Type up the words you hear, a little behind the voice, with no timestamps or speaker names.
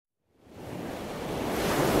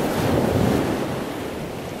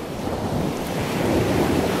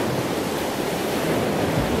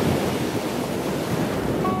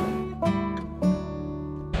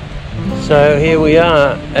So here we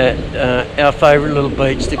are at our favourite little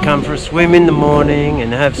beach to come for a swim in the morning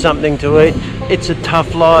and have something to eat. It's a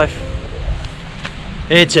tough life.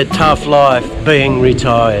 It's a tough life being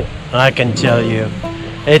retired, I can tell you.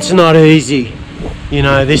 It's not easy. You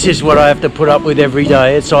know, this is what I have to put up with every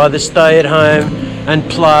day. It's either stay at home and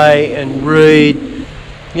play and read,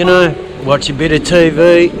 you know, watch a bit of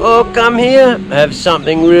TV, or come here, have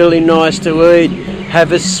something really nice to eat,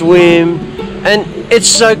 have a swim, and it's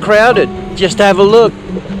so crowded. Just have a look.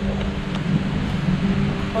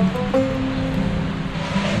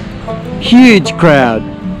 Huge crowd.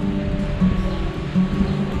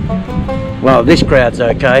 Well, this crowd's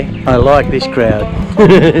okay. I like this crowd.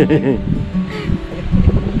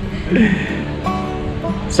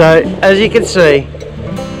 So, as you can see,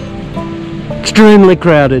 extremely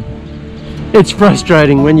crowded. It's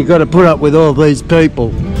frustrating when you've got to put up with all these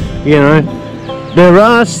people, you know. There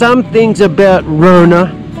are some things about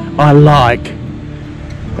Rona I like,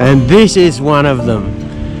 and this is one of them.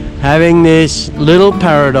 Having this little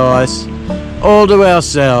paradise all to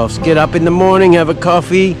ourselves. Get up in the morning, have a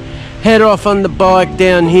coffee, head off on the bike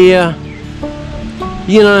down here.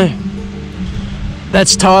 You know,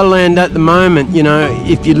 that's Thailand at the moment. You know,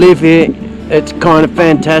 if you live here, it's kind of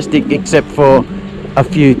fantastic except for a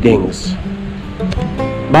few things.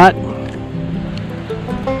 But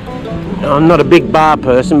I'm not a big bar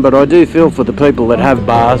person, but I do feel for the people that have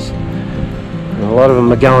bars. A lot of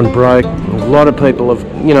them are going broke. A lot of people have,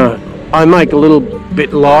 you know, I make a little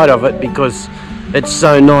bit light of it because it's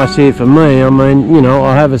so nice here for me. I mean, you know,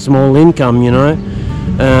 I have a small income, you know,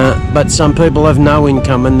 but some people have no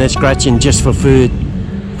income and they're scratching just for food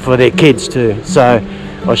for their kids too. So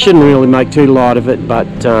I shouldn't really make too light of it, but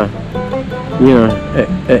you know,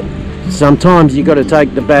 sometimes you got to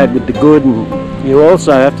take the bad with the good, and you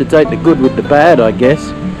also have to take the good with the bad, I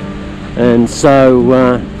guess. And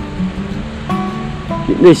so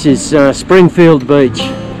this is Springfield Beach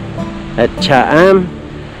at Cha'am,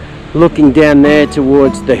 looking down there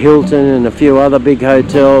towards the Hilton and a few other big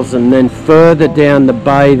hotels, and then further down the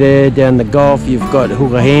bay there, down the Gulf, you've got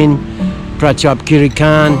Hugahin, Phetchaburi,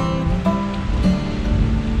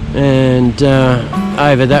 and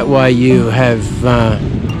over that way you have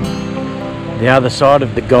the other side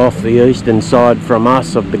of the Gulf, the eastern side from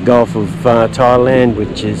us of the Gulf of Thailand,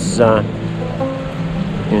 which is,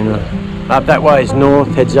 you know, up that way is north,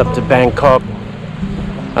 heads up to Bangkok.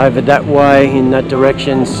 Over that way, in that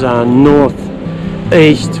direction's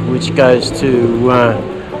north-east, which goes to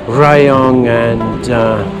Rayong and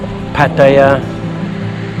Pattaya.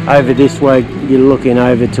 Over this way, you're looking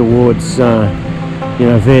over towards, you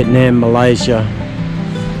know, Vietnam, Malaysia.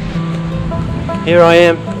 Here I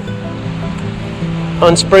am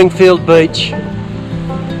on Springfield Beach,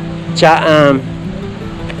 Cha'am,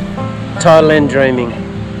 Thailand dreaming.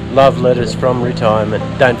 Love letters from retirement.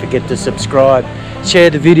 Don't forget to subscribe, share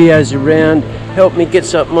the videos around, help me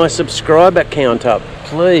get my subscriber count up,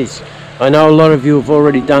 please. I know a lot of you have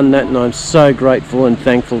already done that, and I'm so grateful and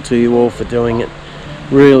thankful to you all for doing it,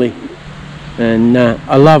 really. And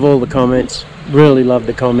I love all the comments, really love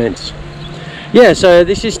the comments. Yeah, so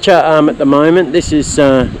this is Cha'am at the moment. This is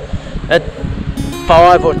a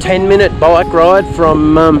 5 or 10 minute bike ride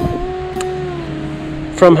from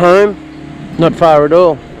home, not far at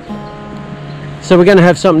all. So we're going to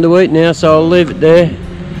have something to eat now, so I'll leave it there.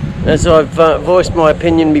 As I've voiced my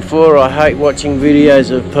opinion before, I hate watching videos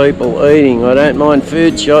of people eating. I don't mind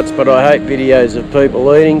food shots, but I hate videos of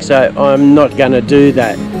people eating, so I'm not going to do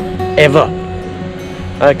that, ever.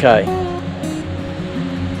 Okay.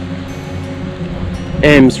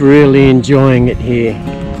 Em's really enjoying it here.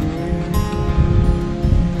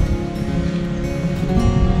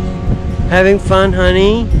 Having fun,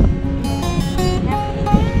 honey?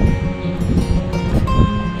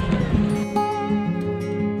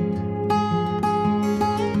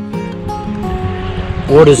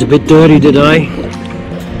 Water's a bit dirty today.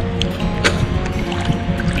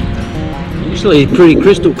 Usually pretty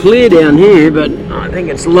crystal clear down here, but I think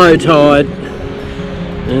it's low tide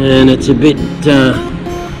and it's a bit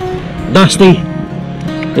dusty.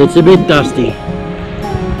 It's a bit dusty.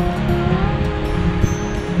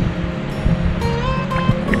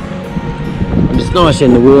 It's nice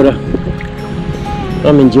in the water.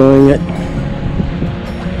 I'm enjoying it.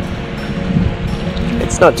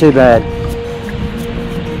 It's not too bad.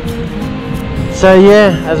 So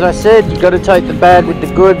yeah, as I said, you've got to take the bad with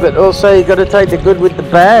the good, but also you've got to take the good with the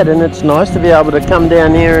bad, and it's nice to be able to come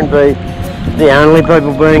down here and be the only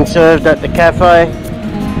people being served at the cafe.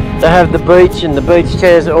 To have the beach and the beach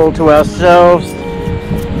chairs all to ourselves,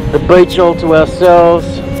 the beach all to ourselves,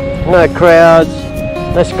 no crowds,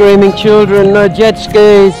 no screaming children, no jet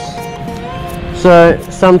skis, So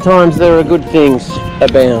sometimes there are good things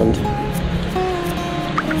abound.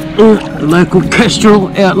 Local kestrel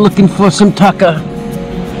out looking for some tucker.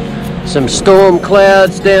 Some storm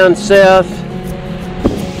clouds down south.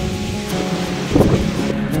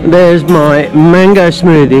 There's my mango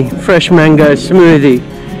smoothie, fresh mango smoothie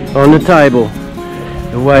on the table.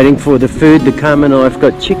 We're waiting for the food to come, and I've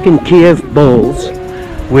got chicken Kiev balls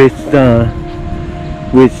with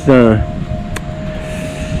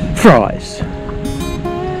fries.